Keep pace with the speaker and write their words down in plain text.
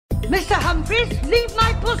Mr. Humphries, leave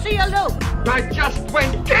my pussy alone. I just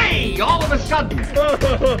went gay all of a sudden.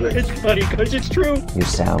 It's funny because it's true. You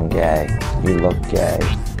sound gay. You look gay.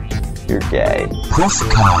 You're gay.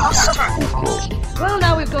 Puffcast. Well,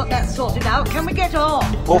 now we've got that sorted out, can we get on?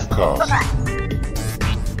 Puffcast.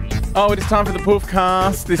 Oh, it is time for the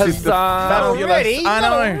Puffcast. This is the fabulous... Already? I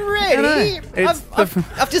know. Already? It's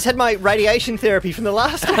I've just had my radiation therapy from the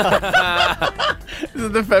last one. This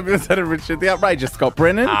is the fabulous Adam Richard, the outrageous Scott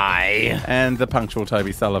Brennan, Aye. and the punctual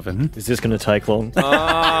Toby Sullivan. Is this going to take long?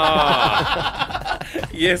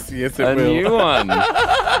 Yes, it A will. new one.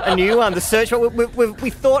 A new one. The search. We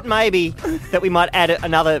thought maybe that we might add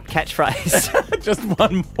another catchphrase. Just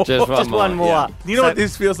one more. Just Just one more. yeah. You know what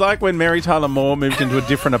this feels like when Mary Tyler Moore moved into a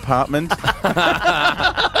different apartment?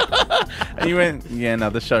 And you went, yeah, no,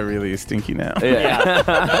 the show really is stinky now.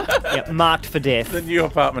 Yeah, marked for death. The new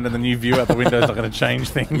apartment and the new view out the windows are going to change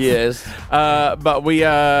things. Yes. But we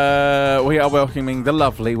are welcoming the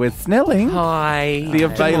lovely Wes Snelling. Hi. The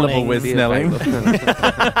available morning. Wes Snelling.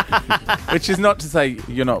 Which is not to say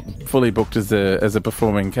you're not fully booked as a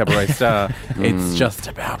performing cabaret star. It's just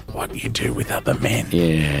about what you do with other men.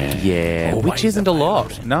 Yeah. Which isn't a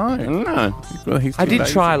lot. No. No. Well, he's I did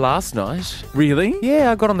lazy. try last night. Really?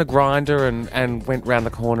 Yeah, I got on the grinder and went round the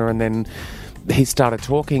corner and then he started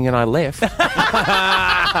talking and I left.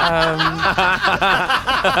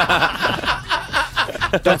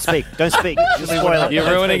 Don't speak. Don't speak. You'll spoil it. You're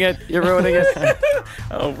ruining it. You're ruining it.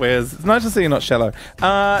 Oh, Wes. It's nice to see you're not shallow.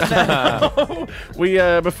 Now,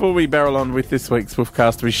 before we barrel on with this week's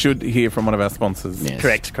Puffcast, we should hear from one of our sponsors. Yes.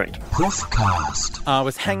 Correct. Puffcast. I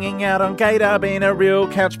was hanging out on Gator, being a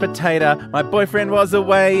real couch potato. My boyfriend was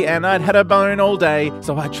away and I'd had a bone all day.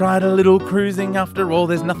 So I tried a little cruising. After all,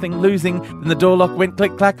 there's nothing losing. Then the door lock went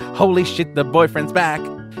click clack. Holy shit, the boyfriend's back.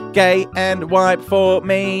 Gay and wipe for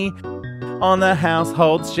me on the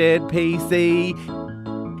household's shared PC.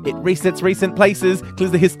 It resets recent places,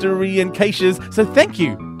 clears the history and caches. So thank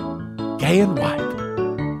you, Gay and Wipe.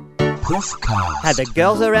 Puffcast. Had the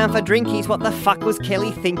girls around for drinkies, what the fuck was Kelly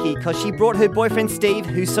thinky? Cause she brought her boyfriend Steve,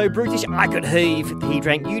 who's so brutish I could heave. He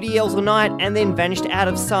drank UDLs all night and then vanished out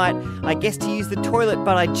of sight. I guess to use the toilet,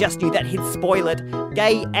 but I just knew that he'd spoil it.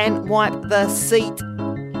 Gay and wipe the seat,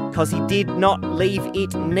 cause he did not leave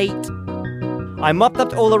it neat. I mopped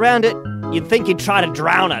up all around it, you'd think he'd try to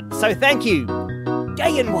drown it. So thank you,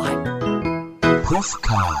 Gay and wipe.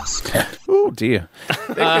 Puffcast. Oh dear,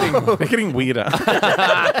 they're getting weirder.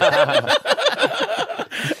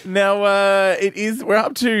 Now we're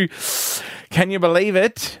up to, can you believe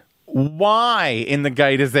it? Y in the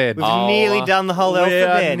Gay to Z. We've nearly done the whole We are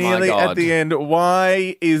alphabet. nearly My God. at the end.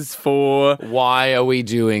 Y is for... Why are we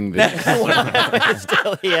doing this? We're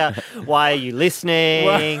still here. Why are you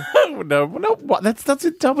listening? no, what? That's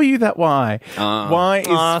a W, that Y. Y is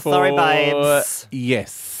for... sorry, babes.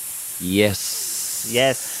 Yes. Yes.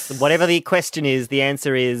 Yes. Whatever the question is, the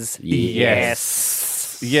answer is yes.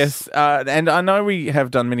 Yes, and I know we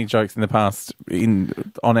have done many jokes in the past in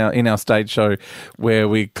our stage show where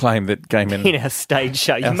we claim that gay men... In our stage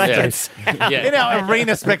show. You make it sound... Yeah. in our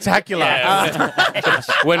arena spectacular.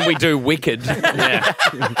 When we do Wicked. Yeah.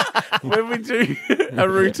 When we do a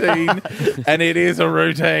routine, and it is a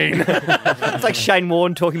routine. It's like Shane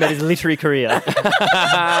Warne talking about his literary career.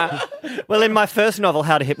 Well, in my first novel,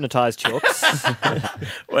 How to Hypnotise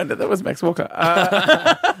Chooks, Well, that was Max Walker.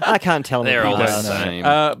 I can't tell They're all them. the same.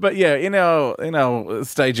 But yeah, in our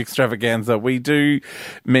stage extravaganza, we do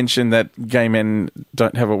mention that gay men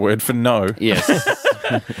don't have a word for no. Yes.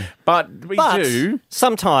 But we do.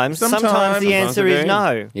 Sometimes the answer is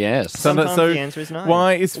no. Yes. Sometimes So the answer is no.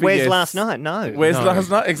 why is for Where's yes? last night? No. Where's last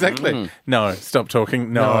night? Exactly. No, stop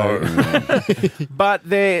talking. No. But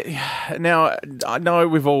now, I know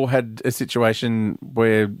we've all had a situation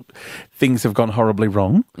where things have gone horribly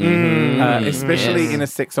wrong, especially in a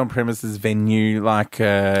sex on premises venue like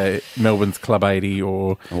Melbourne's Club 80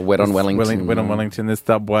 or Wet on Wellington. Wet on Wellington, there's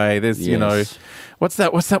Subway, there's, you know, Yes. what's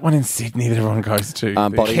that one in Sydney that everyone goes to?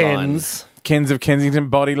 Ken's. Ken's of Kensington,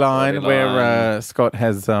 Bodyline, Bodyline. where Scott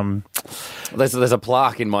has... There's a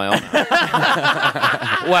plaque in my office.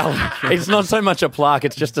 Well, it's not so much a plaque,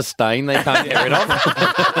 it's just a stain they can't get rid of.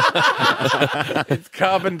 it's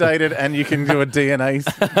carbon dated and you can do a DNA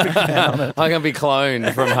scan on it. I can be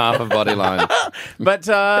cloned from half of Bodyline. But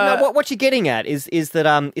No, what you're getting at is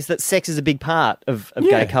that sex is a big part of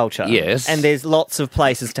gay culture. Yes. And there's lots of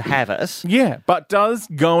places to have it. yeah, but does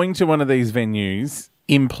going to one of these venues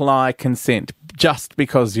imply consent just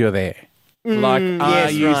because you're there? Like, are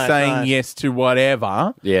yes, you right, saying right. yes to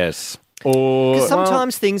whatever? Yes. Or Because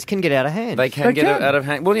sometimes things can get out of hand. They can get can. out of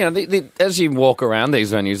hand. Well, as you walk around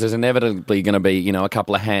these venues, there's inevitably going to be, a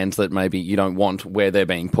couple of hands that maybe you don't want where they're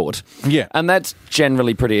being put. Yeah. And that's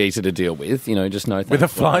generally pretty easy to deal with, just no thanks. with a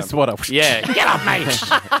fly swatter. Yeah. Get off me!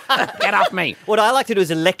 Get off me! What I like to do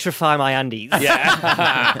is electrify my undies. Yeah.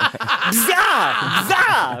 Zah!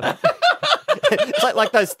 Zah! It's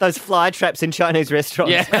like those fly traps in Chinese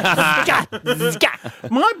restaurants. Yeah. Zga!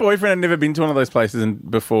 Zga! My boyfriend had never been to one of those places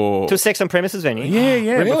before. To a sex on premises venue. Yeah,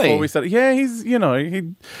 Really? before we started. Yeah,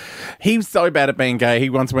 he's so bad at being gay. He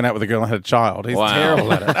once went out with a girl and had a child. He's Wow.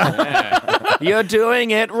 terrible at it. You're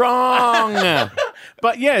doing it wrong.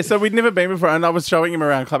 But yeah, so we'd never been before, and I was showing him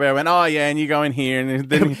around Club. I went, oh yeah, and you go in here, and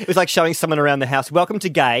then It was like showing someone around the house. Welcome to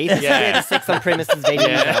gay. This is where the sex on premises venue.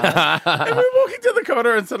 and we're walking to the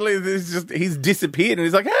corner, and suddenly he's disappeared, and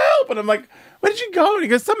he's like, help! And I'm like, where did you go? And he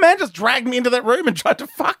goes, some man just dragged me into that room and tried to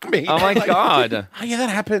fuck me. Oh, my God. Oh yeah, that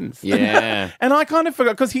happens. Yeah. And I kind of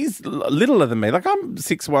forgot because he's littler than me. Like I'm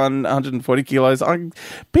 6'1", 140 kilos.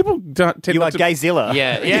 People don't tend You not are to. gayzilla.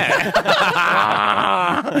 Yeah, yeah.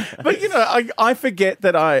 But I forget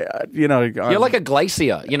that You're like a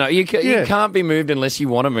glacier. You Yeah. can't be moved unless you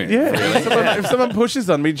want to move. Yeah. If someone pushes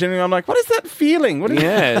on me, generally I'm like, what is that feeling? What is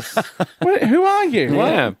Yes. who are you? What?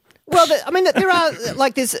 Yeah. Well, there are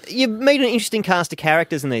you meet an interesting cast of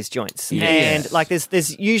characters in these joints, Yes. and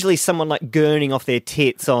there's usually someone like gurning off their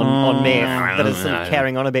tits on meth that is sort of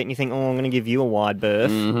carrying on a bit, and you think, oh, I'm going to give you a wide berth.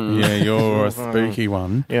 Yeah, you're a spooky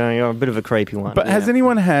one. Yeah, you're a bit of a creepy one. But has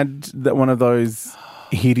anyone had one of those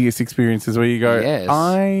hideous experiences where you go, Yes.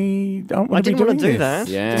 I don't want I to be didn't want to doing do this?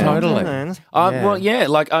 that. Yeah. Didn't want to do Totally. that. Yeah. Well, yeah,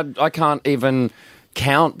 like I can't even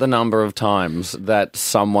count the number of times that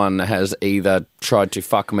someone has either tried to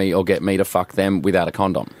fuck me or get me to fuck them without a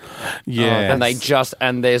condom. Yeah. And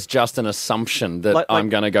there's just an assumption that Like- I'm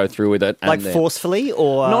going to go through with it. Like and then- forcefully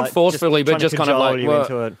or not forcefully, but trying to just kind of cajole like, you well,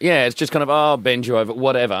 into it. yeah, it's just kind of, I'll bend you over,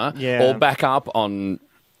 whatever, Yeah. or back up on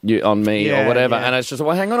you, on me Yeah, or whatever. yeah. And it's just,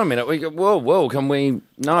 well, hang on a minute. We go, whoa, can we?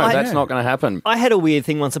 No, that's not going to happen. I had a weird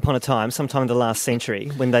thing once upon a time, sometime in the last century,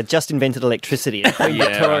 when they'd just invented electricity. And Queen Yeah,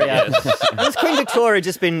 Victoria, right, yes. it was Queen Victoria had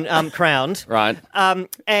just been crowned. Right. And Is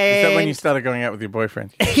that when you started going out with your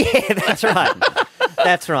boyfriend? yeah, that's right.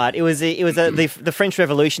 That's right. It was the French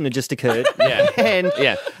Revolution had just occurred. Yeah. and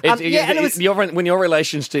Yeah. and it was when your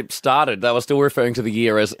relationship started, they were still referring to the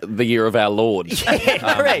year as the year of our Lord.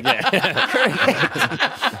 correct.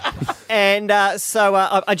 Correct. And so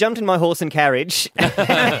I jumped in my horse and carriage.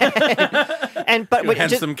 But when,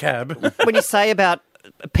 Handsome cab. when you say about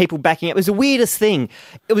people backing up, it was the weirdest thing.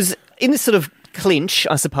 It was in this sort of clinch,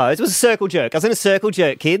 I suppose. It was a circle jerk. I was in a circle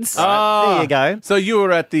jerk, kids. There you go. So you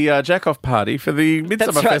were at the Jack-Off party for the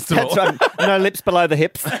Midsummer Festival. That's right. No lips below the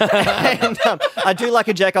hips. And I do like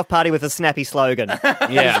a jack-off party with a snappy slogan.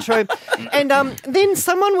 Yeah. It's true. And then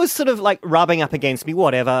someone was sort of like rubbing up against me,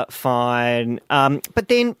 whatever, fine. But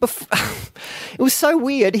then it was so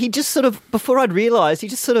weird. He just sort of, before I'd realised, he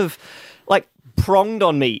just sort of like pronged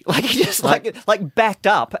on me. Like he just like backed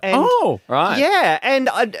up. And, Oh, right. Yeah. And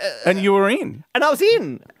and you were in. and I was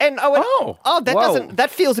in, and I went, Whoa. that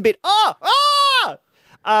feels a bit,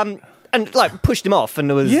 and like pushed him off,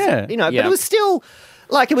 and it was, Yeah. but Yeah. it was still,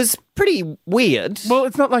 like, it was pretty weird. Well,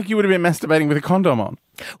 it's not like you would have been masturbating with a condom on.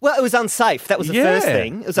 Well, it was unsafe. That was the first Yeah.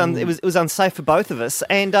 thing. It was unsafe for both of us,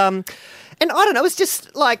 and I don't know. It was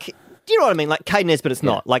just like. Do you know what I mean? Like Kate Nesbitt, it's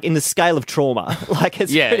not like in the scale of trauma. Like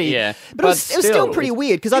it's Yeah, pretty. yeah. But it was still still, pretty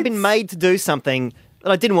weird because I'd been made to do something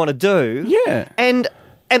that I didn't want to do. Yeah. And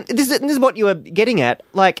this is what you were getting at.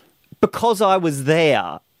 Like because I was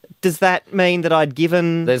there, does that mean that I'd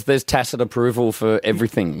given? There's tacit approval for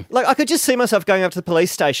everything. Like I could just see myself going up to the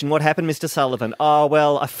police station. What happened, Mr. Sullivan? Oh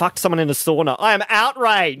well, I fucked someone in a sauna. I am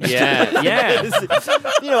outraged. Yeah, yeah.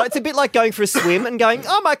 It's a bit like going for a swim and going,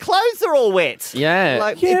 oh, my clothes are all wet. Yeah.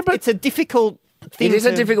 Like, Yeah, but- it's a difficult thing. It is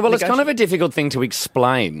a to difficult. Well, it's kind of a negotiate. difficult thing to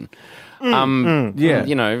explain. Yeah.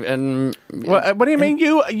 And Well, what do you mean?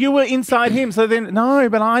 You were inside him, so then no,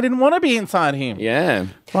 but I didn't want to be inside him. yeah.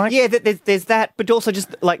 Like, Yeah, there's that, but also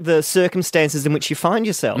just like the circumstances in which you find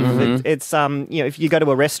yourself. Mm-hmm. It's if you go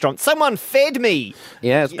to a restaurant, someone fed me.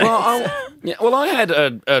 Yes. Well, I had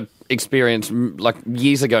a experience like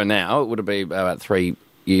years ago now. It would have been about 3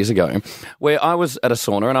 years ago, where I was at a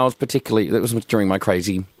sauna and I was it was during my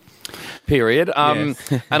crazy period, and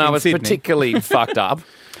I In was Sydney. particularly fucked up,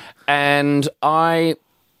 and I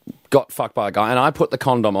got fucked by a guy, and I put the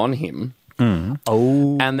condom on him.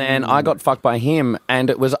 Oh. And then I got fucked by him, and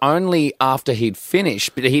it was only after he'd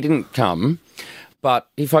finished, but he didn't come. But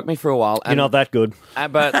he fucked me for a while. You're not that good.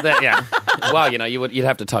 Yeah. Well, you'd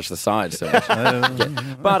have to touch the sides. So.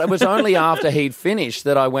 Yeah. But it was only after he'd finished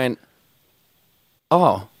that I went,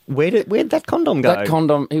 Oh, Where'd that condom go? that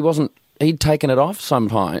condom, he'd taken it off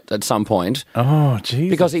at some point Oh, Jesus.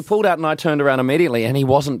 because he pulled out and I turned around immediately and he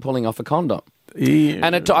wasn't pulling off a condom.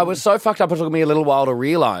 And I was so fucked up, it took me a little while to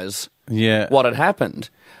realise what had happened.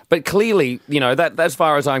 But clearly, that as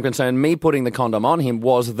far as I'm concerned, me putting the condom on him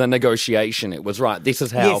was the negotiation. It was right. This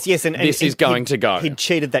is how this is going to go. He'd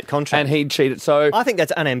cheated that contract. And he'd cheated. So I think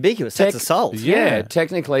that's unambiguous. That's assault. Yeah,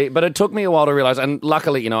 technically. But it took me a while to realise. And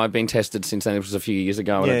luckily, I've been tested since then. It was a few years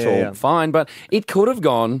ago and it's all fine. But it could have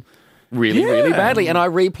gone really, really badly. And I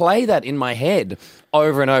replay that in my head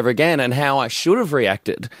over and over again and how I should have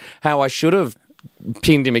reacted, how I should have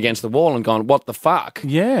pinned him against the wall and gone, what the fuck?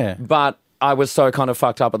 Yeah. But I was so kind of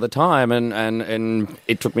fucked up at the time and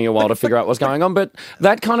it took me a while to figure out what's going on. But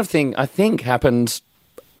that kind of thing, I think, happens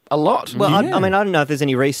a lot. Well, I don't know if there's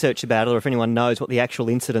any research about it or if anyone knows what the actual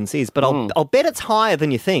incidence is, but I'll bet it's higher than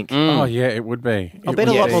you think. Oh, yeah, it would be. I'll bet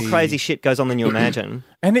a lot more crazy shit goes on than you imagine.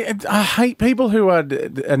 And I hate people who are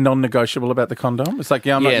non-negotiable about the condom. It's like,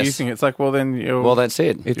 I'm not using it. It's like, well, then well, that's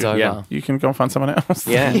it. It's over. Yeah. You can go and find someone else.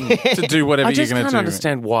 Yeah. To do whatever I you're just going to do. can't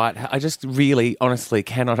understand why. I just really, honestly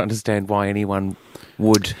cannot understand why anyone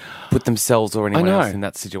would put themselves or anyone else in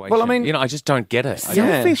that situation. Well, I mean, I just don't get it.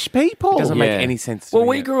 Selfish people. It doesn't make any sense to me. Well,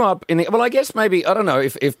 we yet. grew up in I guess maybe, I don't know,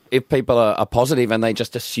 if people are positive and they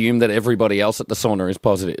just assume that everybody else at the sauna is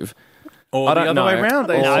positive. Or I the don't other way know. around.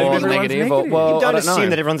 They Or assume everyone's negative, or- negative. well, You I don't don't know. assume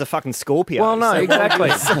that everyone's a fucking Scorpio. Well, no, So exactly.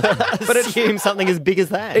 but assume something as big as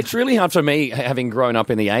that. It's really hard for me, having grown up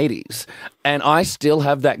in the 80s, and I still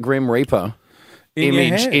have that Grim Reaper In your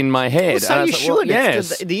image head. in my head. Well, so And I you was like, should. It's yes.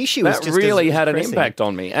 just- the issue that is just really as had an pressing. impact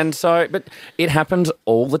on me. And so, but it happens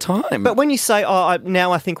all the time. But when you say,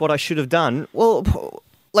 now I think what I should have done, well,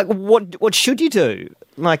 like, what should you do?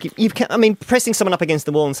 Like, pressing someone up against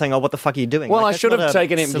the wall and saying, what the fuck are you doing? Well, Like, I that's should not have a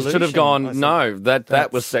taken him. Should have solution, I gone. think. No,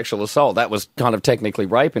 that was sexual assault. That was kind of technically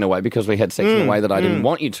rape in a way because we had sex in a way that I didn't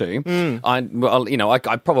want you to.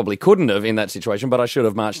 I probably couldn't have in that situation, but I should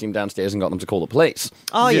have marched him downstairs and got them to call the police.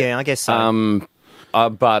 Oh, yeah, I guess so.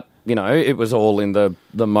 But it was all in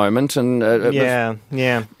the moment, and it was yeah.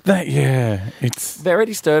 It's very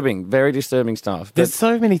disturbing stuff. There's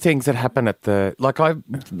so many things that happen at the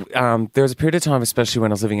there was a period of time, especially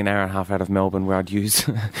when I was living an hour and a half out of Melbourne, where I'd use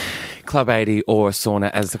Club 80 or a sauna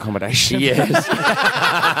as accommodation. Yes.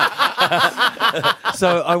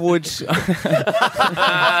 So I would.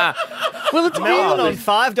 Well, it's Melbourne on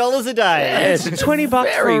 $5 a day. it's $20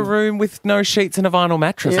 for a room with no sheets and a vinyl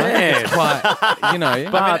mattress. I think it's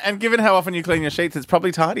quite, and given how often you clean your sheets, it's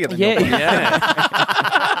probably tidier than your Yeah.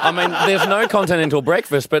 I mean, there's no continental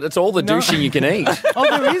breakfast, but it's all the douching you can eat. Oh,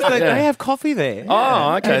 there is. They have coffee there.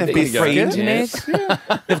 Oh, okay. And There they've you go. got free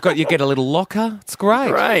internet. You get a little locker. It's great.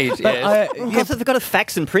 Great. Yes. Because they've got a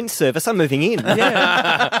fax and print service, I'm moving in. But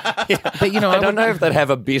I don't know if they'd have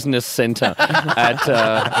a business centre at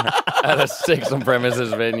a sex on premises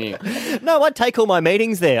venue. No, I'd take all my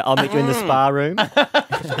meetings there. I'll meet you in the spa room.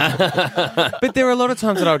 But there are a lot of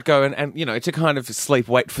times that I would go and to kind of sleep,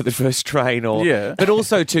 wait for the first train, but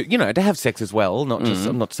also to have sex as well. Not just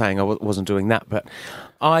I'm not saying I wasn't doing that, but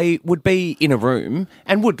I would be in a room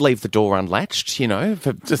and would leave the door unlatched,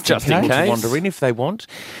 for just in people case. to wander in if they want.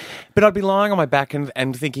 But I'd be lying on my back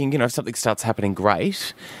and thinking, if something starts happening,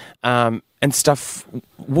 great, and stuff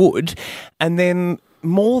would, and then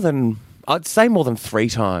I'd say more than 3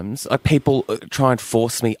 times, people try and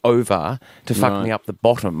force me over to fuck me up the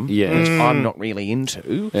bottom, which I'm not really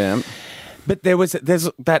into. Yeah. But there's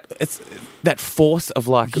that force of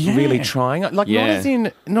really trying, not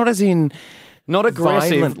as in Not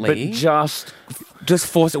aggressive, violently, but just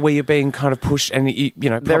force it where you're being kind of pushed and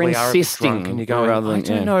they're probably are insisting drunk and you're going, rather than, I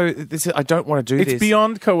don't know, I don't want to do It's this.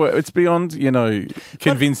 beyond it's beyond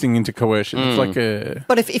convincing into coercion. It's like a.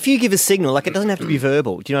 But if you give a signal, it doesn't have to be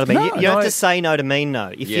verbal. Do you know what I mean? No, you don't have no. to say no to mean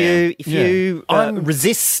no. If Yeah. you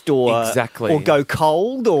resist or Exactly. or go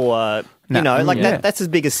cold or that's as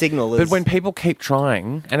big a signal as. But when people keep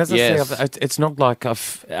trying, and as I Yes. say, it's not like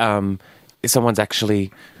someone's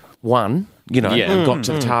actually won, and got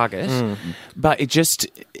to the target. But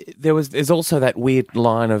there's also that weird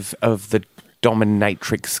line of the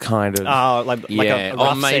dominatrix kind of. like yeah, a or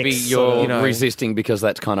rough maybe sex you're or, resisting because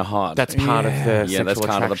that's kind of hard. That's part of the sexual that's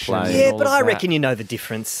kind of the attraction play. and Yeah, all but of I that. reckon you know the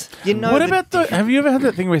difference. You know. What about have you ever had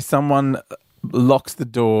that thing where someone locks the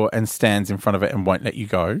door and stands in front of it and won't let you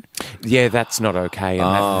go. Yeah, that's not okay.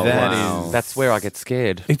 And that that's where I get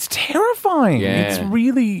scared. It's terrifying. Yeah. It's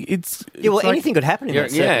really, it's Yeah, well, it's like- anything could happen in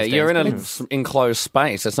that circumstance. you're in an couldn't it? enclosed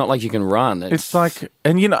space. It's not like you can run. It's like,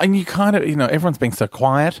 and you kind of, everyone's being so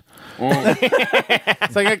quiet.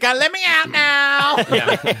 It's like, okay, let me out now.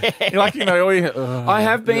 You're like, I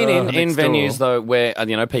have been in next venues door. though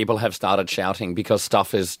where people have started shouting because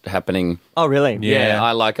stuff is happening. Oh, really? Yeah,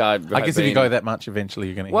 I guess if you go that much, eventually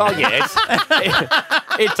you're going to. Well, yeah,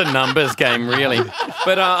 it's a numbers game, really.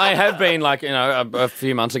 But I have been, a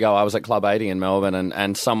few months ago, I was at Club 80 in Melbourne,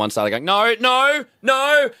 and someone started going, no.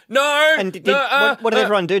 And what did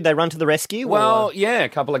everyone do? Did they run to the rescue? Well, or? yeah, a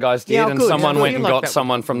couple of guys did, Yeah, and good. someone Yeah, went I and like got that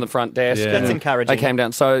someone from the front desk. Yeah. and That's encouraging. They came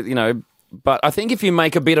down. So, but I think if you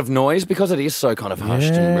make a bit of noise, because it is so kind of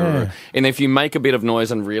hushed, and if you make a bit of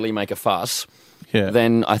noise and really make a fuss,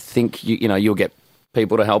 then I think you'll get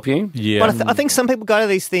people to help you. Yeah. But I think some people go to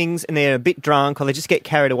these things and they're a bit drunk or they just get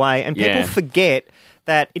carried away, and people Yeah. forget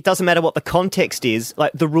that it doesn't matter what the context is.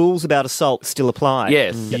 Like the rules about assault still apply.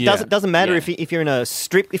 Yes. It doesn't matter Yeah. if you're in a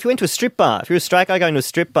strip. If you went to a strip bar, if you're a straight guy going to a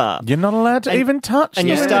strip bar, You're not allowed to even touch. and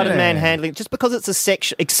you them. started manhandling, just because it's a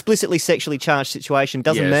explicitly sexually charged situation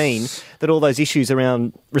doesn't Yes. mean that all those issues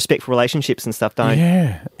around respectful relationships and stuff don't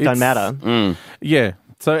matter. Yeah.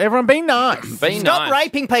 So everyone be nice. Be Stop nice.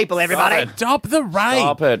 raping people, everybody. Stop the rape.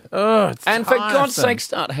 Stop it. Ugh, it's And for God's tiresome. sake,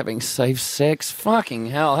 start having safe sex. Fucking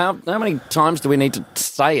hell. How many times do we need to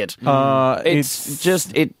say it?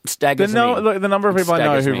 It staggers me. The number of It people I know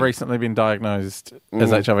staggers who've me. recently been diagnosed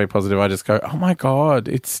as HIV positive, I just go, oh my God,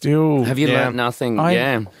 it's still... Have you learnt nothing?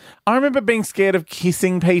 I remember being scared of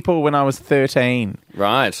kissing people when I was 13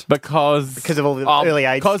 Right. because Because of all the Oh, early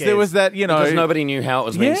age there scares. was that, Because nobody knew how it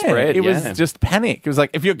was being yeah, spread. it was just panic. It was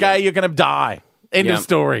like, if you're gay, you're going to die. End Yeah. of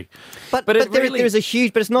story. But it there, really- there is a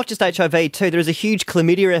huge, but it's not just HIV too. There is a huge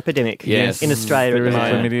chlamydia epidemic Yes. in Australia There at the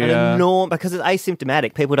is a moment. chlamydia. An enormous, because it's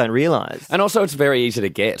asymptomatic. People don't realise. And also, it's very easy to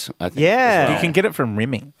get, I think. Yeah. as well. You can get it from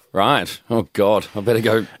rimming. Right. Oh, God. I better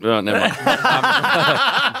go. Oh, never mind.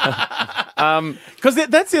 Because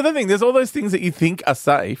that's the other thing. There's all those things that you think are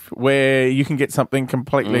safe where you can get something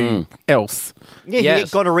completely else. Yeah, you Yes.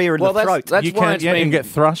 get gonorrhea in Well, the throat. that's you why can it's you been... can get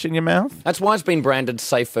thrush in your mouth. That's why it's been branded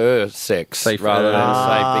safer sex Safer. rather than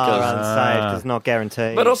safe. Because rather than safe, 'cause it's not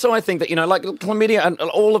guaranteed. But also, I think that like chlamydia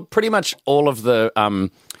and pretty much all of the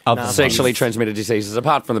sexually transmitted diseases,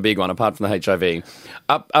 apart from the big one, apart from the HIV,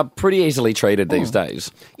 are pretty easily treated these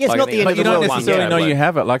days. Yeah, it's not the end But of you the don't world. necessarily know you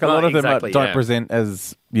have it. Like a No, lot of them exactly, don't yeah. present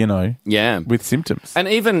as, Yeah, with symptoms. and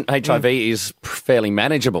even HIV is fairly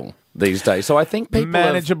manageable these days. So I think people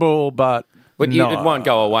Manageable, but it won't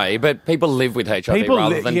go away. But people live with HIV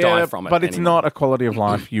rather than die from it. But it's anymore. not a quality of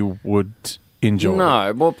life you would enjoy.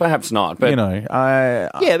 No, well, perhaps not. But Yeah,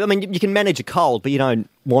 I mean, you can manage a cold, but you don't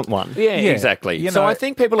want one. yeah, Yeah, exactly. you So know, I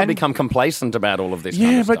think people have and- become complacent about all of this. Yeah,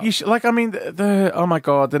 kind of but stuff. you should, the oh my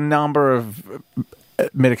God, the number of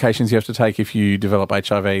medications you have to take if you develop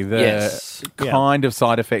HIV, the Yes. kind of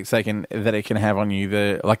side effects that it can have on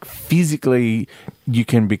you, physically you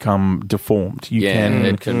can become deformed.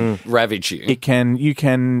 it can ravage you. you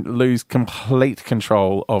can lose complete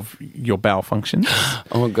control of your bowel functions.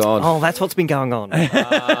 Oh God. Oh, that's what's been going on.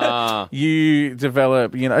 You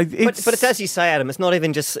develop, but it's as you say, Adam, it's not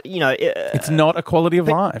even just, it's not a quality of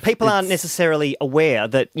life. people aren't necessarily aware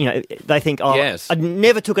that, they think, oh, Yes. I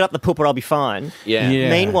never took it up the poop or I'll be fine. Yeah. Yeah.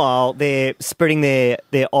 Meanwhile, they're spreading their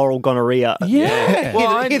oral gonorrhea. Yeah.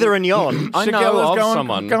 Well, hither and yon. I know Shigela's of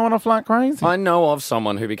someone. going off like crazy. I know of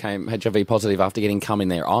someone who became HIV positive after getting cum in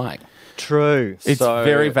their eye. True. It's So-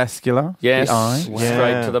 very vascular. Yes, the eye.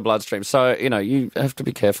 straight to the bloodstream. So, you have to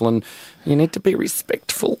be careful and you need to be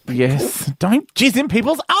respectful. Yes. Don't jizz in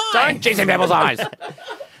people's eyes. Don't jizz in people's eyes.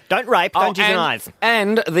 Don't rape, don't jizz in and, eyes.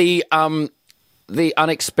 And the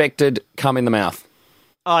unexpected cum in the mouth.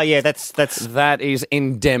 Oh, yeah, that's... That is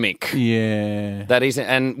endemic. Yeah. That is,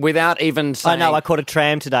 and without even I saying... know, I caught a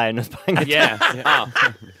tram today and was paying a Yeah. Oh.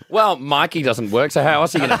 Well, Mikey doesn't work, so how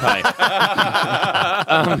else are you going to pay?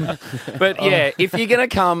 But yeah, if you're going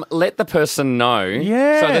to come, let the person know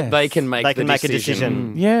so that they can make the a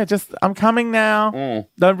decision. Yeah, just, I'm coming now.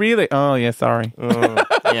 No, really? Oh, yeah, sorry.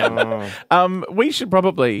 Yeah. We should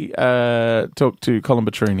probably talk to Colin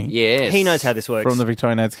Batruni Yes. He knows how this works. from the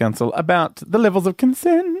Victorian AIDS Council about the levels of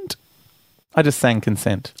consent. I just sang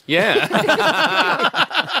consent. Yeah.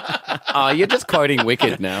 Oh, you're just quoting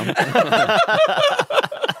Wicked now.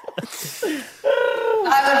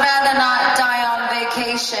 I would rather not die on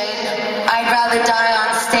vacation. I'd rather die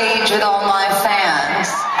on stage with all my fans.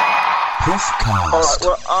 Puffcast. All right,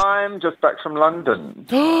 well, I'm just back from London.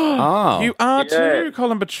 Oh. You are Yeah. too,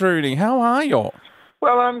 Colin Petruni. How are you?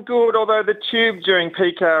 Well, I'm good, although the tube during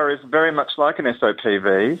peak hour is very much like an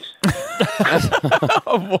SOPV.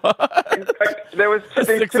 What? In fact, there was these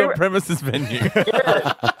Sex two... on premises venue.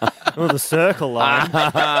 Oh, the circle line.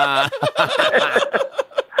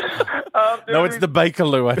 No, it's the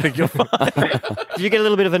Bakerloo, I think you'll find. Did you get a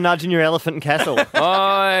little bit of a nudge in your elephant and castle?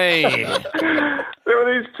 Oi. There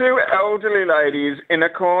were these two elderly ladies in a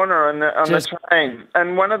corner on the train,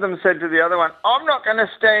 and one of them said to the other one, "I'm not going to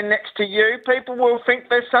stand next to you. People will think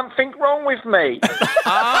there's something wrong with me."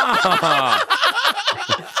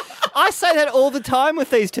 I say that all the time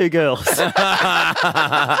with these two girls.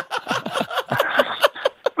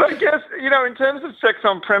 But I guess, in terms of sex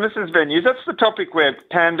on premises venues, that's the topic we're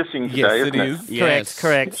canvassing today, Yes, isn't it is. Yes.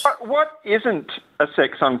 Correct. What isn't a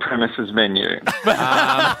sex on premises venue?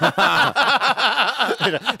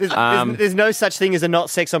 There's no such thing as a not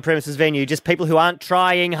sex on premises venue, just people who aren't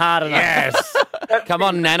trying hard enough. Yes. Come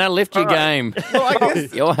on, Nana, lift your game. Well, I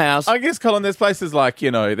guess, Your house. Colin, there's places like,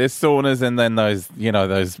 there's saunas and then those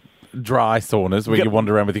dry saunas where you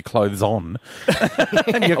wander around with your clothes on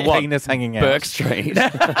and your penis hanging out. Burke Street. It's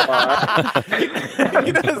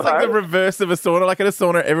like the reverse of a sauna. Like at a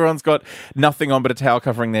sauna, everyone's got nothing on but a towel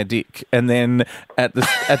covering their dick, and then at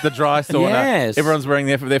the dry sauna, Yes. everyone's wearing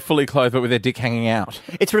they're fully clothed but with their dick hanging out.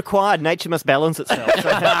 It's required. Nature must balance itself.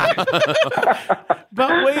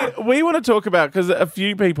 But we want to talk about, because a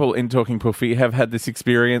few people in Talking Puffy have had this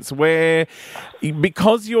experience where,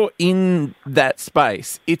 because you're in that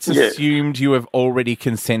space, it's assumed you have already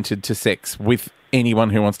consented to sex with anyone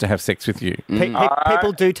who wants to have sex with you.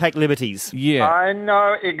 People do take liberties. Yeah. I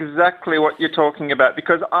know exactly what you're talking about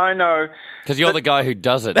because I know... Because you're the guy who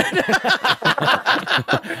does it.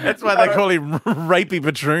 That's why they call him Rapey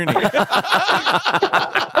Petruni.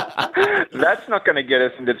 That's not going to get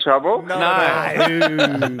us into trouble. No. I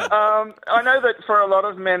know that for a lot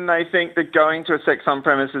of men, they think that going to a sex on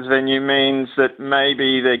premises venue means that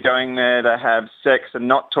maybe they're going there to have sex and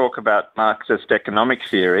not talk about Marxist economic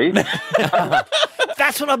theory.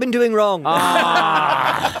 That's what I've been doing wrong.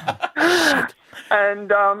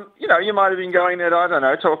 And, you might have been going there to, I don't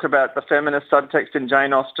know, talk about the feminist subtext in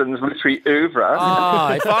Jane Austen's literary oeuvre. Oh,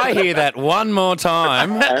 if I hear that one more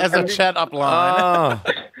time as a chat-up line.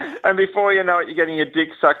 And before you know it, you're getting your dick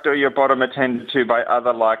sucked or your bottom attended to by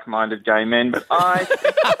other like-minded gay men. But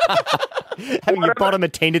having your bottom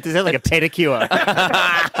attended to sound like a pedicure.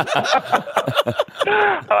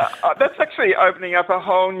 That's actually opening up a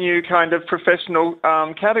whole new kind of professional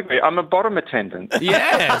category. I'm a bottom attendant.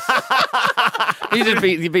 Yes. You'd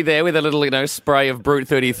be there with a little, spray of Brute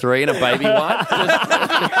 33 and a baby wipe.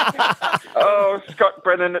 Oh, Scott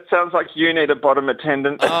Brennan, it sounds like you need a bottom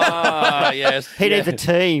attendant. Oh, yes. He needs a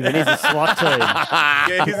team. He needs a SWAT team.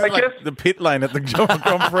 Yeah, he's like the pit lane at the Grand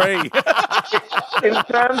Prix. In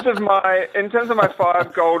terms of my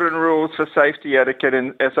 5 golden rules for safety etiquette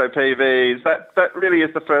in SOPVs, that really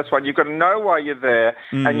is the first one. You've got to know why you're there,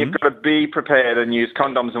 and you've got to be prepared and use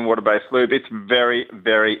condoms and water-based lube. It's very,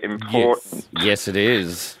 very important. Yes, it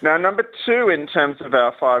is. Now, number 2 in terms of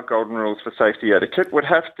our 5 golden rules for safety etiquette would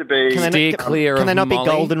have to be... Steer clear Can of they not Molly.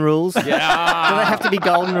 be golden rules? Yeah. Do they have to be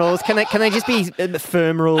golden rules? Can they just be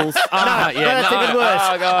firm rules? That's even worse.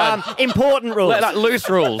 Oh, God. Important rules. Loose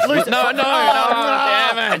rules. No.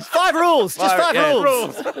 Damn it. 5 rules. Just 5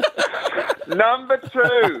 rules. Number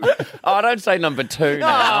 2. Oh, don't say number 2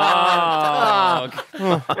 now.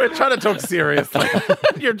 We're trying to talk seriously.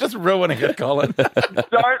 You're just ruining it, Colin.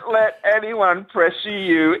 Don't let anyone pressure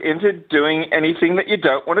you into doing anything that you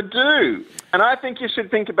don't want to do. And I think you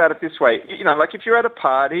should think about it this way. Like if you're at a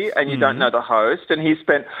party and you don't know the host and he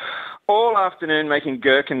spent all afternoon making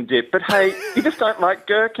gherkin dip, but hey, you just don't like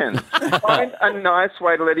gherkins. Find a nice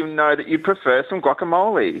way to let him know that you prefer some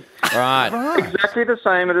guacamole. Right. Exactly the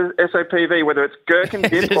same as SOPV, whether it's gherkin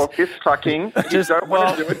dip or fist fucking. If you don't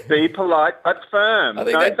want to do it, be polite but firm.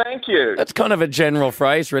 No, thank you. That's kind of a general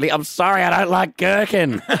phrase, really. I'm sorry, I don't like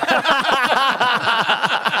gherkin.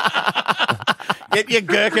 Get your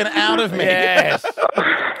gherkin out of me. Yes.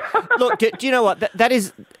 Look, do you know what? That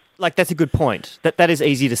is... that's a good point. That is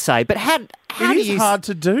easy to say. But how do you... hard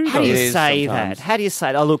to do, How do you It say is sometimes. that? How do you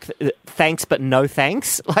say, oh, look, thanks but no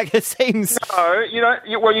thanks? Like, it seems... No,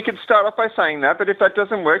 you could start off by saying that, but if that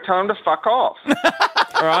doesn't work, tell him to fuck off.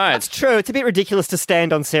 Right. It's true. It's a bit ridiculous to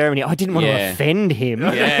stand on ceremony. I didn't want to offend him.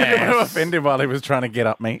 I didn't want to offend him while he was trying to get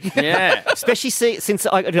up me. Yeah. Especially since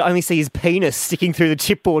I could only see his penis sticking through the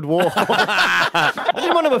chipboard wall. I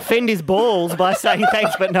didn't want to offend his balls by saying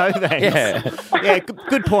thanks but no thanks. Yeah,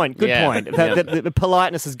 good point. Good point. The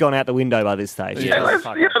politeness has gone out the window by this stage. Let's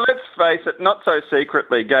face it, not so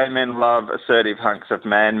secretly, gay men love assertive hunks of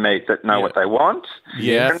man meat that know what they want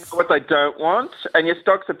Yes. and know what they don't want, and your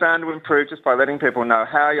stocks are bound to improve just by letting people know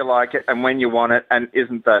how you like it and when you want it, and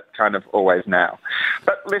isn't that kind of always now?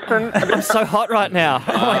 But listen... I'm so hot right now.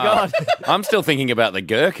 Oh, my God. I'm still thinking about the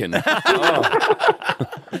gherkin.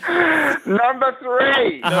 Number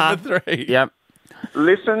 3. Number 3. Yep.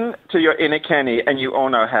 Listen to your inner Kenny, and you all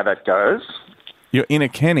know how that goes. Your inner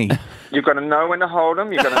Kenny. You've got to know when to hold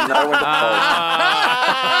them. You've got to know when to hold them.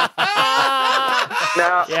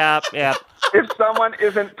 Now, Yep. if someone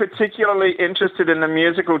isn't particularly interested in the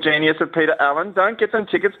musical genius of Peter Allen, don't get them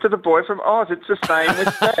tickets to The Boy from Oz. It's the same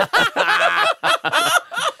with sex.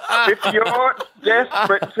 If you're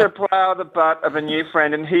desperate to plough the butt of a new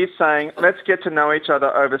friend and he's saying, let's get to know each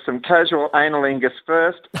other over some casual analingus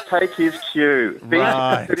first, take his cue. Be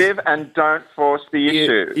sensitive and don't force the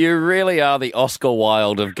issue. You really are the Oscar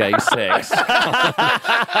Wilde of gay sex.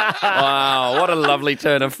 Wow, what a lovely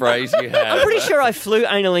turn of phrase you have. I'm pretty sure I flew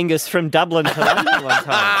analingus from Dublin to London one time,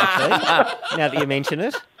 actually, now that you mention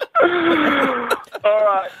it. All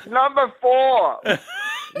right, number 4.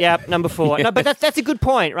 Yep, number 4. No, but that's a good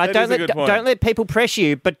point, right? That is a good point. Don't let people pressure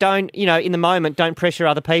you, but don't, in the moment, don't pressure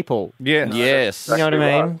other people. Yeah. Yes. You know what I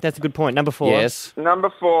Exactly mean? right. That's a good point. Number 4. Yes. Number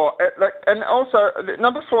 4, and also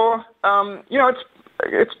number 4.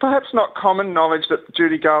 It's perhaps not common knowledge that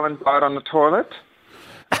Judy Garland died on the toilet.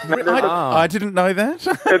 I didn't know that.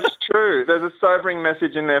 It's true. There's a sobering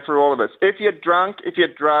message in there for all of us. If you're drunk, if you're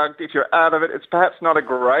drugged, if you're out of it, it's perhaps not a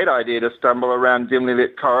great idea to stumble around dimly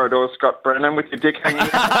lit corridors, Scott Brennan, with your dick hanging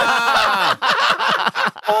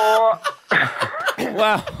or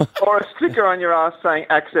Wow. or a sticker on your ass saying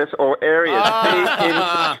access all areas. Be in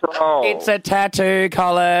control. It's a tattoo,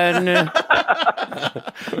 Colin.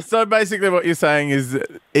 So basically what you're saying is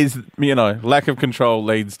lack of control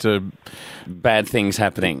leads to Bad things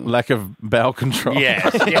happening. lack of bowel control.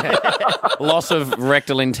 Yes. Yeah. Loss of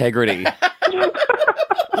rectal integrity.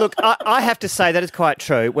 Look, I have to say that is quite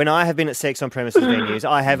true. When I have been at sex on premises venues,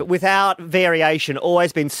 I have, without variation,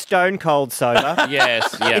 always been stone cold sober.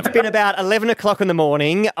 Yes. Yeah. It's been about 11 o'clock in the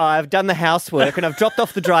morning. I've done the housework and I've dropped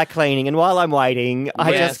off the dry cleaning. And while I'm waiting, I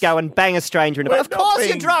Yes. just go and bang a stranger in the We're Of not course being-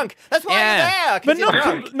 you're drunk. That's why Yeah. you're there. 'cause But you're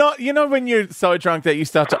drunk. not when you're so drunk that you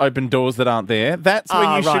start to open doors that aren't there. That's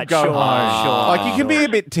when you should right, go sure, home. sure. Like you can be a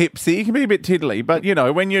bit tipsy, you can be a bit tiddly, but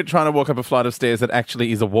when you're trying to walk up a flight of stairs that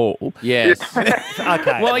actually is a wall. Yes.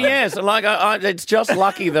 Okay. Well, yes. Like it's just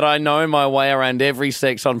lucky that I know my way around every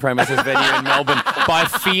sex on premises venue in Melbourne by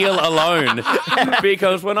feel alone.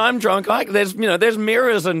 Because when I'm drunk, there's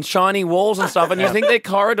mirrors and shiny walls and stuff, and you think they're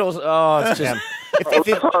corridors. Oh, it's just. If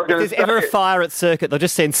there's ever a fire at Circuit, they'll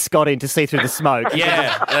just send Scott in to see through the smoke.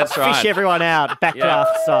 Yeah, that's right. Fish everyone out,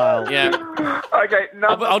 backdraft style. Yeah. Okay,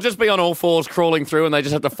 number I'll just be on all fours crawling through, and they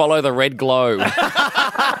just have to follow the red glow.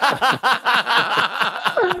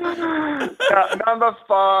 number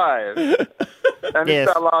 5. And this Yes.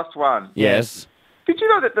 is our last one. Yes. Did you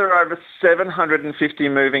know that there are over 750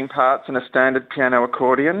 moving parts in a standard piano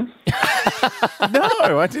accordion?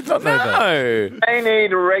 No, I did not know that. No. They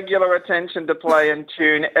need regular attention to play and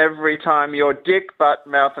tune every time. Your dick, butt,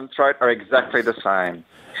 mouth and throat are exactly the same.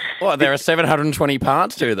 Well, there are 720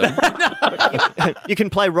 parts to them. You can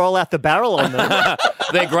play Roll Out the Barrel on them,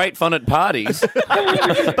 They're great fun at parties.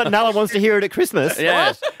 but no one wants to hear it at Christmas.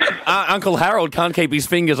 Yes. Uncle Harold can't keep his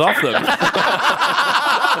fingers off them.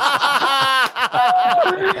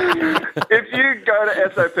 If you go to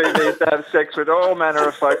SOPVs to have sex with all manner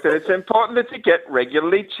of folk, then it's important that you get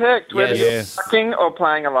regularly checked, whether Yes. you're fucking or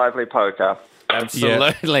playing a lively poker.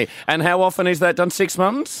 Absolutely. And how often is that done? 6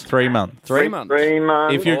 months? 3 months. 3 months. 3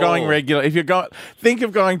 months. If you're going regular, think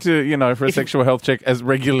of going to, for a sexual health check as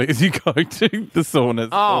regularly as you go to the saunas.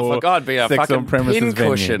 Oh, or for God, be a sex fucking on premises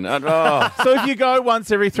pincushion. venue. Oh. So if you go once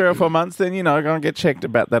every 3 or 4 months, then, go and get checked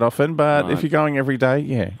about that often. But if you're going every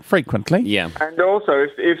day, frequently. Yeah. And also,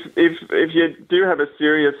 if you do have a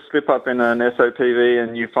serious slip up in an SOPV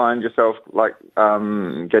and you find yourself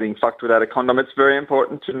getting fucked without a condom, it's very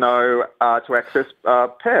important to know to access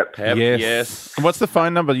PEP. Yes. And what's the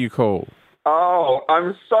phone number you call? Oh,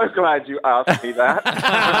 I'm so glad you asked me that.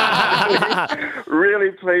 really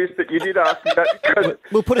pleased that you did ask me that because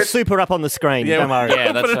We'll put a super up on the screen. Don't worry.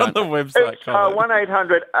 Yeah, that's Put it right. on the website. it's Colin.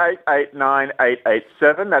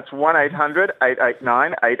 1-800-889-887. That's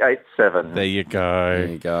 1-800-889-887. There you go. There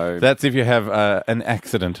you go. That's if you have an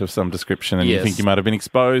accident of some description and you Yes. think you might have been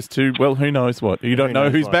exposed to, well, who knows what. You don't know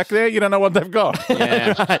knows who's what. back there. You don't know what they've got.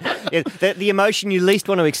 Yeah. Yeah, the emotion you least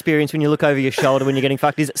want to experience when you look over your shoulder when you're getting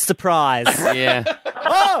fucked is surprise. Yeah.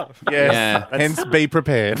 Yes. Yeah. Hence, be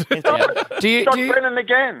prepared. Do you? Scott Brennan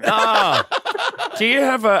again. Do you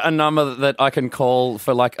have a number that I can call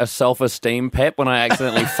for like a self-esteem pep when I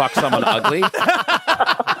accidentally fuck someone ugly?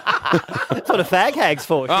 That's what a fag hag's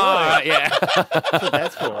for. Sure. Oh, yeah. That's what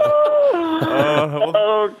that's for.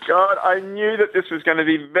 Oh, God, I knew that this was going to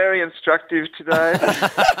be very instructive today.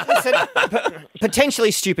 Listen,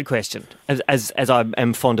 potentially stupid question, as I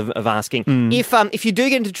am fond of asking. If you do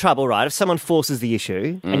get into trouble, right, if someone forces the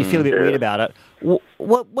issue and you feel a bit weird about it,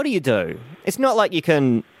 what do you do? It's not like you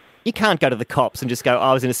can't go to the cops and just go,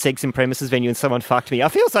 I was in a sex and premises venue and someone fucked me. I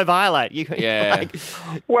feel so violent. Yeah.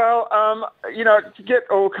 Well, to get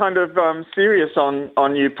all kind of serious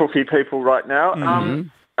on you puffy people right now,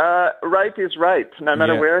 rape is rape, no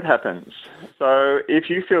matter where it happens. So if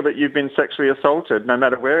you feel that you've been sexually assaulted, no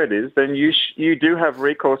matter where it is, then you do have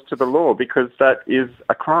recourse to the law because that is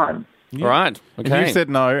a crime. Yeah. Right. Okay. If you said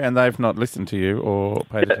no and they've not listened to you or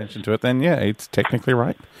paid attention to it, then it's technically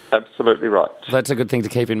rape. Absolutely right. That's a good thing to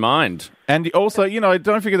keep in mind. And also,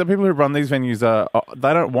 don't forget that people who run these venues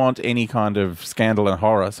they don't want any kind of scandal and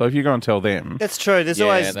horror. So if you go and tell them, That's true. There's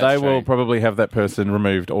always will probably have that person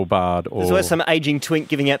removed or barred. Or there's always some aging twink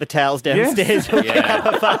giving out the towels downstairs.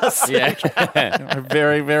 Yeah. I'm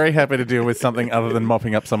very, very happy to deal with something other than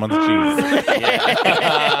mopping up someone's cheese.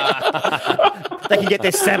 They can get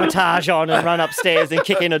their sabotage on and run upstairs and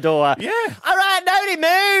kick in a door. Yeah. All right, nobody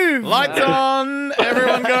move. Lights on.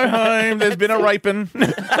 Everyone go home. There's been a raping. I'm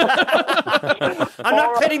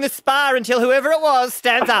not quitting the spa until whoever it was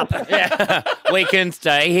stands up. Yeah. We can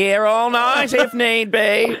stay here all night if need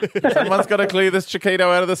be. Someone's got to clear this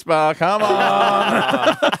Chiquito out of the spa. Come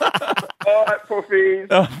on. All right, puffies.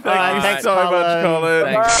 Thank you so much,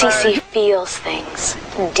 Colin. Cece feels things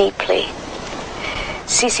deeply.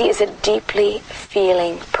 Cece is a deeply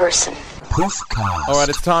feeling person. Puffcast. All right,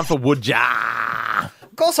 it's time for Would Ya?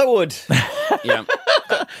 Of course I would. Yeah.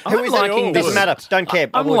 Who is it? Doesn't matter. Don't care.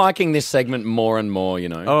 I'm liking this segment more and more,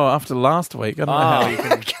 Oh, after last week, I don't know how you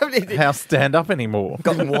can stand up anymore.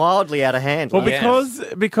 Gotten wildly out of hand. Well,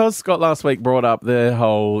 because Scott last week brought up the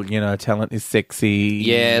whole, talent is sexy.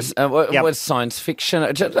 Yes. It was science fiction.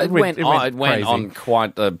 It went on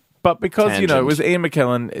quite the... But because, tangent. it was Ian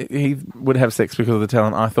McKellen, he would have sex because of the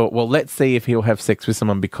talent. I thought, well, let's see if he'll have sex with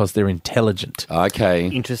someone because they're intelligent. Okay.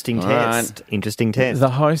 Interesting test. Right. Interesting test.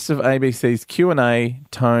 The host of ABC's Q&A,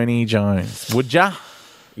 Tony Jones. Would ya?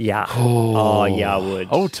 Yeah. Oh, yeah, I would.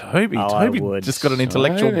 Oh, Toby. Toby would. just got an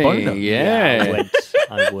intellectual boner. Yeah.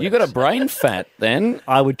 I would. You got a brain fat then.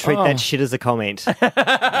 I would treat that shit as a comment. All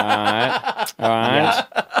right.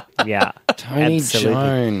 Yeah. Tony Absolutely.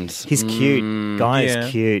 Jones. He's cute. Guy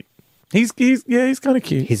is cute. He's kind of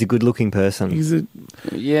cute. He's a good-looking person.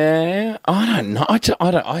 Yeah. I don't know.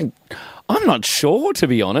 I'm not sure, to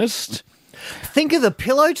be honest. Think of the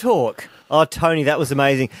pillow talk. Oh, Tony, that was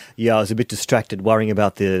amazing. Yeah, I was a bit distracted worrying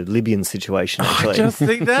about the Libyan situation, actually. I just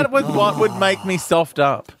think that was what would make me soft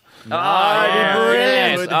up.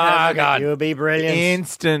 Brilliant. Oh, God. You would be brilliant.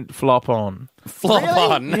 Instant flop on. Flop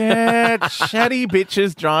on. Yeah, chatty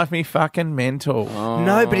bitches drive me fucking mental.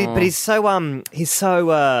 No, but he's so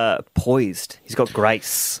poised. He's got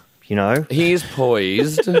grace, He is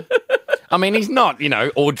poised. I mean, he's not,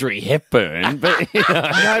 Audrey Hepburn, but...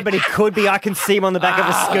 No, but he could be. I can see him on the back of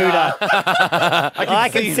a scooter. I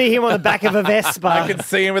can see him on the back of a Vespa. I can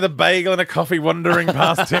see him with a bagel and a coffee wandering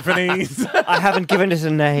past Tiffany's. I haven't given it a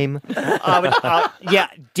name. Yeah,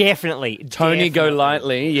 definitely. Tony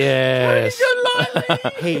Golightly, yes.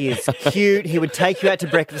 He is cute. He would take you out to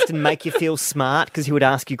breakfast and make you feel smart because he would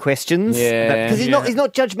ask you questions. Yeah. Because he's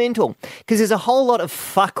not judgmental. Because there's a whole lot of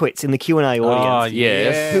fuckwits in the Q&A audience. Oh,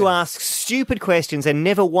 yes. Who asks stupid questions and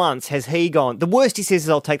never once has he gone. The worst he says is,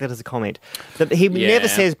 I'll take that as a comment. He never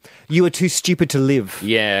says, you are too stupid to live.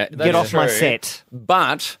 Yeah. Get off my set.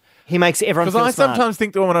 But... He makes everyone feel Because I smart. sometimes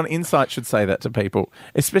think the woman on Insight should say that to people,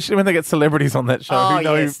 especially when they get celebrities on that show who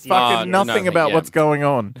know nothing about what's going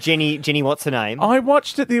on. Jenny, what's her name? I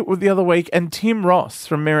watched it the other week, and Tim Ross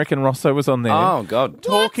from American Rosso was on there. Oh, God.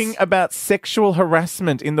 Talking about sexual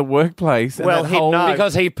harassment in the workplace. And Well, that he'd whole, know.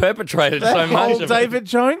 Because he perpetrated so that much whole of David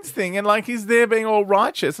Jones thing, and he's there being all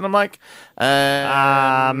righteous, and I'm like,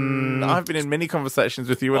 I've been in many conversations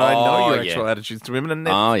with you, and I know your actual attitudes to women,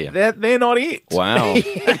 and they're not it. Wow.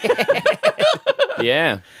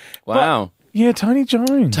 Yeah. Wow. Yeah, Tony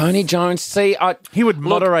Jones. Tony Jones. See, he would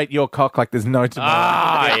moderate your cock like there's no tomorrow.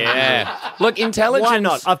 Ah, yeah. Look, intelligence... Why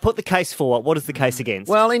not? I've put the case for. What is the case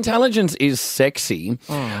against? Well, intelligence is sexy,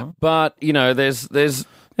 but, there's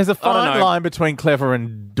a fine line between clever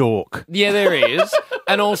and dork. Yeah, there is.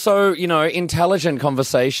 And also, intelligent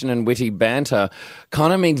conversation and witty banter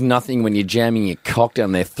kind of means nothing when you're jamming your cock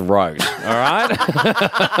down their throat, all right?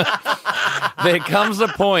 There comes a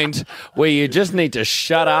point where you just need to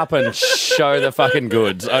shut up and show the fucking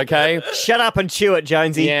goods, okay? Shut up and chew it,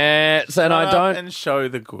 Jonesy. Yes, and I don't... And show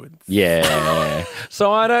the goods. Yeah.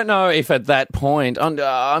 So I don't know if at that point... You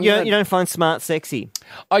don't find smart sexy?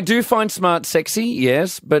 I do find smart sexy,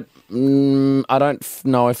 yes, but I don't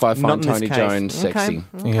know if I find Tony Jones sexy.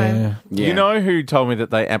 Yeah. Yeah. You know who told me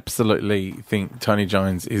that they absolutely think Tony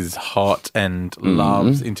Jones is hot and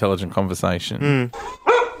loves intelligent conversation?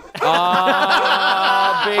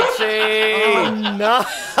 Oh, bitchy! Oh, no.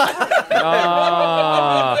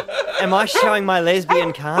 Am I showing my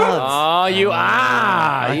lesbian cards? Oh, you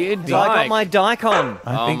are. You I got my dyke on.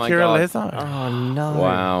 I think my you're God. a leso. Oh, no.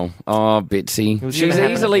 Wow. Oh, Bitsy. was She's gonna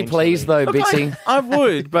happen easily eventually. pleased, though, Bitsy. I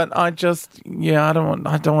would, but I just, I don't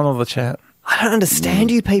want all the chat. I don't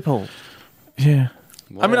understand you people. Yeah.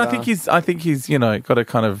 I mean, I Whatever. think he's, got a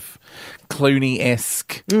kind of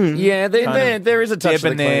Clooney-esque Yeah, there is a touch of the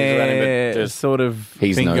Clooney around him, debonair but just sort of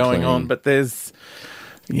he's thing no going Clooney. on. But there's,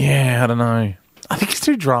 I don't know. I think he's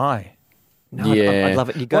too dry. No, Yeah. I'd love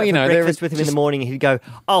it. You go Well, for there breakfast is with him in the morning and he'd go,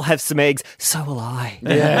 I'll have some eggs. So will I.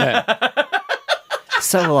 Yeah.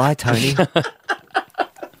 So will I, Tony.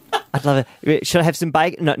 I'd love it. Should I have some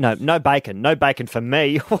bacon? No bacon. No bacon for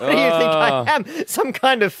me. What do you think I am? Some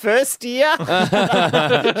kind of first year? Shut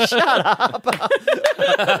up.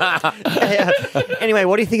 Anyway,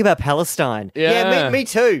 what do you think about Palestine? Yeah. Me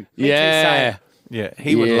too. Me too, Yeah. same. Yeah,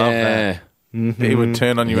 he would love that. He would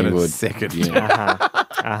turn on you in a would. second.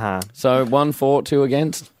 Yeah. So 1 for, 2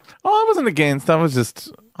 against? Oh, I wasn't against. I was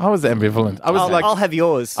ambivalent. I was I'll have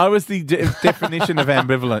yours. I was the definition of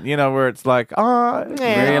ambivalent. Where it's like,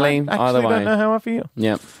 Really? I Either actually way. don't know how I feel.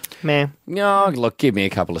 Yeah. Man. No, look, give me a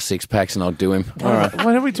couple of 6-packs and I'll do him. All right.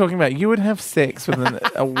 What are we talking about? You would have sex with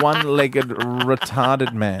a one-legged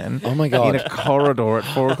retarded man. Oh my God. In a corridor at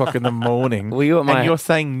 4:00 in the morning. Were you at my- And you're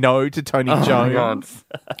saying no to Tony Jones.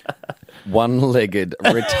 One-legged,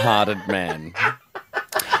 retarded man.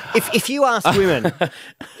 If you ask women,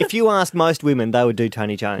 if you ask most women, they would do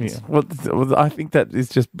Tony Jones. Yeah. Well, I think that is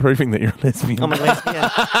just proving that you're a lesbian. I'm a lesbian.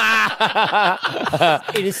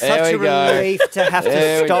 It is There such a we go. relief to have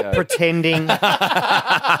There to we stop go. pretending.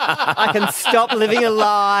 I can stop living a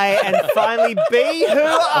lie and finally be who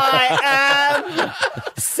I am.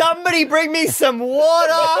 Somebody bring me some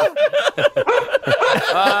water.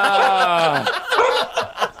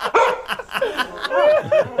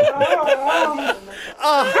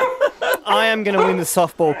 I am going to win the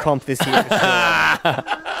softball comp this year. For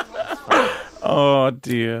sure. Oh,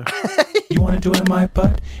 dear. You want to do it in my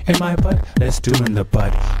butt? In my butt? Let's do it in the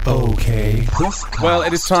butt. Okay. Well,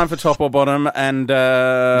 it is time for Top or Bottom, and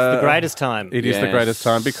The greatest time. it is the Yes. greatest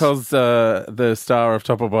time because the star of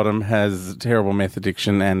Top or Bottom has terrible meth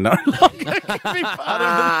addiction and no longer can be part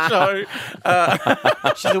of the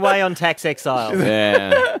show. She's away on tax exile.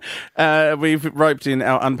 Yeah. We've roped in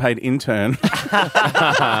our unpaid intern,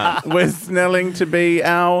 Wes Snelling, to be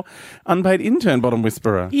our unpaid intern bottom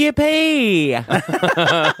whisperer. Yippee!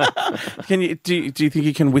 Can you do you think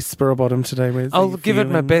you can whisper a bottom today, Wes? Are I'll you give it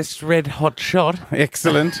my feeling- best red hot shot.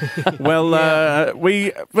 Excellent. Well,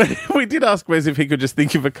 we did ask Wes if he could just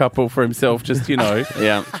think of a couple for himself, just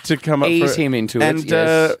Yeah. to come up. Ease for, him into it, and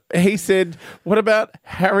yes. he said, "What about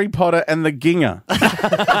Harry Potter and the Ginger?"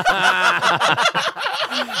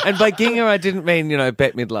 And by Ginger, I didn't mean,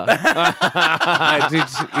 Bette Midler. I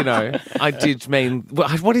did mean,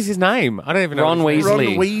 what is his name? I don't even know. Ron what his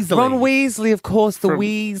name Weasley. Ron Weasley. Ron Weasley, of course, the From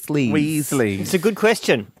Weasleys. Weasley. It's a good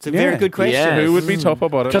question. It's a very Yeah. good question. Yeah. Who would be top or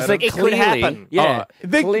bottom? Because they It could clearly, happen. Yeah,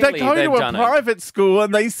 They clearly go they've to a done it. private school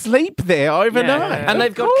and they sleep there overnight. And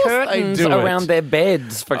they've got Of course they curtains do it. around their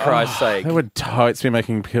beds, for Christ's sake. They would totes be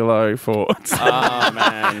making pillow forts Oh,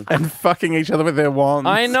 man. and fucking each other with their wands.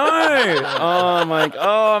 I know. Oh, my.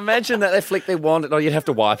 Oh, imagine that they flick their wand. Oh, you'd have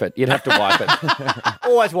to wipe it. You'd have to wipe it.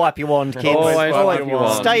 Always wipe your wand, kids. Always wipe your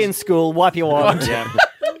wand. Stay in school, wipe your wand. Yeah.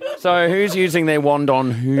 So who's using their wand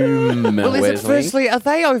on whom, Well, is it Wesley? firstly, are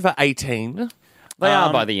they over 18? They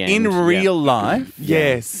are by the end. In real life,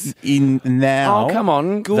 Yes. in now. Oh, come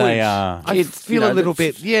on. Good. They are. I It's, feel a little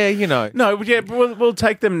bit, No, yeah, but we'll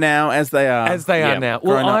take them now as they are. as they are Yeah, now.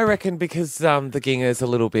 Well, grown I up. reckon because the Ginger's a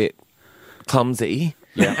little bit clumsy.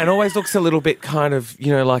 and always looks a little bit kind of,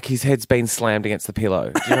 like his head's been slammed against the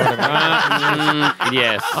pillow. Do you know what I mean?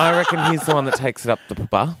 Yes. I reckon he's the one that takes it up the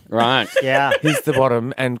pooper. Right. Yeah. He's the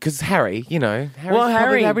bottom, and because Harry,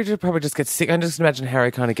 Harry probably just gets sick. I just imagine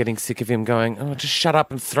Harry kind of getting sick of him going, "Oh, just shut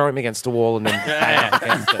up," and throw him against a wall, and then bang up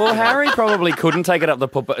against it. Well, Harry probably couldn't take it up the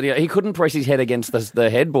pooper. He couldn't press his head against the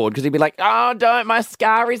headboard because he'd be like, "Oh, don't! My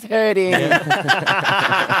scar is hurting."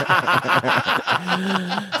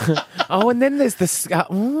 Oh, and then there's the scar.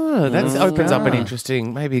 Oh, that opens up an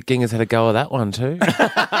interesting. Maybe Ginger's had a go at that one too.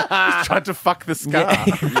 He's tried to fuck the scar.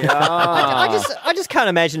 I just can't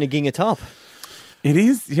imagine a Ginger top. It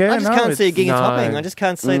is, yeah. I just can't see a Ginger topping. I just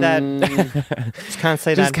can't see that. Just can't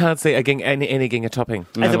see that. Just can't see any Ginger topping.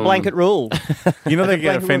 As a blanket rule. You know they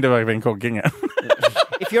get offended by being called Ginger.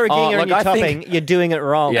 If you're a Ginger and you're topping, you're doing it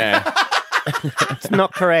wrong. Yeah. It's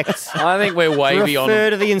not correct. I think we're way beyond. Refer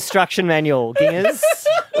to the instruction manual, Gingers.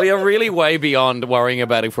 We are really way beyond worrying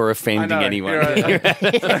about if we're offending anyone. Right.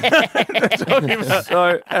 Talking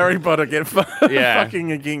about Harry Potter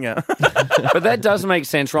fucking a Ginger. But that does make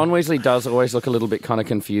sense. Ron Weasley does always look a little bit kind of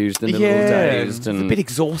confused and a little dazed. And a bit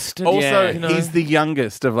exhausted. Also, he's the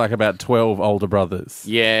youngest of about 12 older brothers.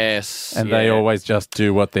 Yes. And they always just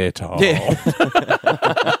do what they're told. Yeah.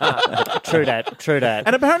 True that.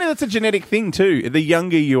 And apparently that's a genetic thing too. The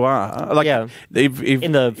younger you are, if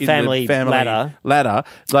in the family ladder,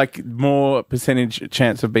 more percentage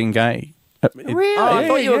chance of being gay. Really? Oh, I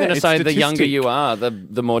thought you were going to say the statistic. younger you are,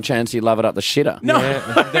 the more chance you love it up the shitter. No,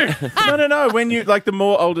 no. When you the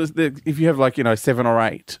more older, if you have 7 or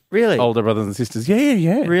 8, really older brothers and sisters,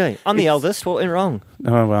 yeah. Really, I'm the eldest. What went wrong?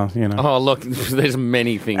 Oh well, Oh look, there's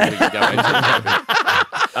many things that could go into.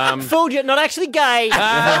 Fooled you, not actually gay.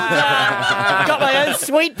 Got my own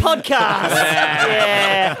sweet podcast.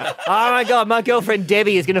 Yeah. Oh my God, my girlfriend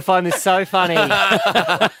Debbie is going to find this so funny.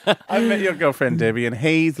 I met your girlfriend Debbie, and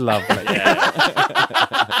he's lovely.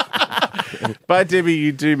 By Debbie,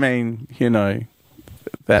 you do mean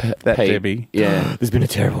that Debbie. Yeah. There's been a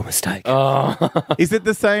terrible mistake. Oh. Is it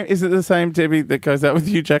the same Debbie that goes out with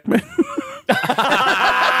Hugh Jackman?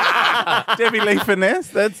 Debbie Lee Finesse,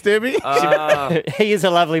 that's Debbie. He is a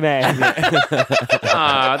lovely man.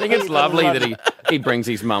 I think it's lovely that he brings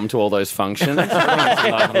his mum to all those functions. I think it's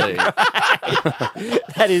lovely.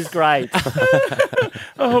 That is great.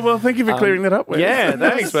 Oh well, thank you for clearing that up. Wes. Yeah,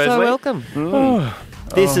 thanks, Wesley. So welcome.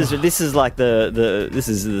 This is like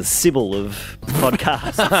the Sybil of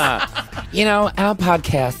podcasts. Our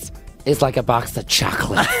podcast is like a box of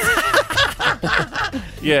chocolates.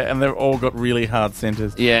 Yeah, and they've all got really hard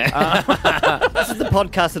centres. Yeah. This is the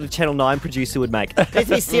podcast that a Channel 9 producer would make.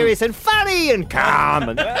 Let's be serious and funny and calm.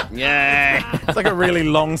 And Yeah. It's like a really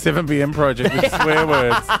long 7pm project with swear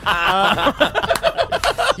words.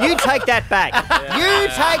 You take that back. You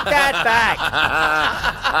take that back.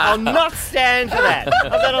 I'll not stand for that.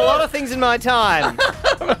 I've done a lot of things in my time.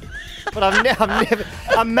 But I've never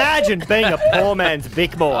imagined being a poor man's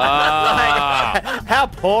Bickmore. How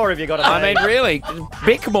poor have you got to be? I mean, really,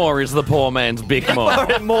 Bickmore is the poor man's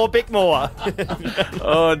Bickmore. More Bickmore.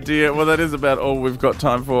 Oh, dear. Well, that is about all we've got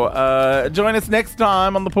time for. Join us next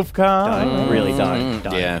time on the Puffcast.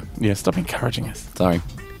 Don't. Yeah. Yeah, stop encouraging us. Sorry.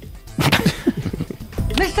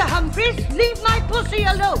 Mr. Humphries, leave my pussy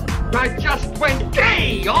alone. I just went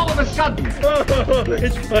gay all of a sudden.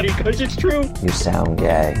 It's funny because it's true. You sound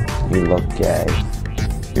gay. You look gay.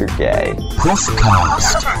 You're gay.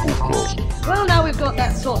 Well, now we've got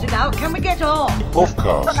that sorted out, can we get on?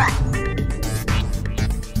 Puffcast.